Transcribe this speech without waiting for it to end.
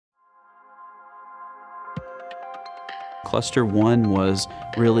Cluster 1 was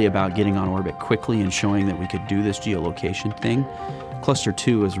really about getting on orbit quickly and showing that we could do this geolocation thing. Cluster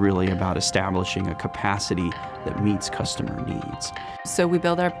 2 is really about establishing a capacity that meets customer needs. So we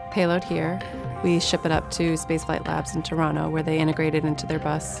build our payload here, we ship it up to Spaceflight Labs in Toronto where they integrate it into their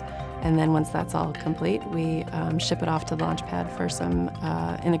bus, and then once that's all complete, we ship it off to the launch pad for some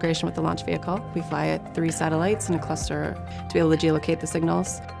integration with the launch vehicle. We fly it 3 satellites in a cluster to be able to geolocate the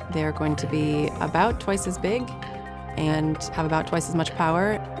signals. They're going to be about twice as big and have about twice as much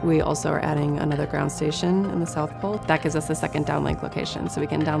power. We also are adding another ground station in the South Pole. That gives us a second downlink location. So we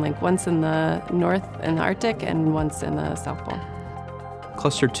can downlink once in the North in the Arctic and once in the South Pole.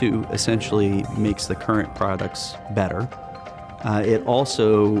 Cluster 2 essentially makes the current products better. It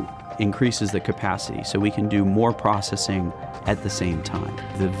also increases the capacity, so we can do more processing at the same time.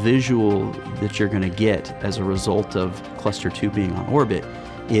 The visual that you're going to get as a result of Cluster 2 being on orbit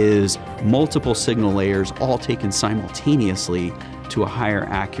is multiple signal layers all taken simultaneously to a higher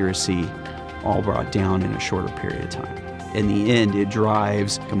accuracy, all brought down in a shorter period of time. In the end, it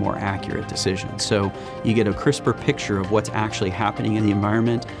drives a more accurate decision. So you get a crisper picture of what's actually happening in the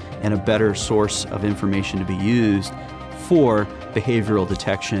environment and a better source of information to be used for behavioral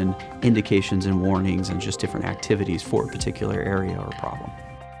detection, indications and warnings, and just different activities for a particular area or problem.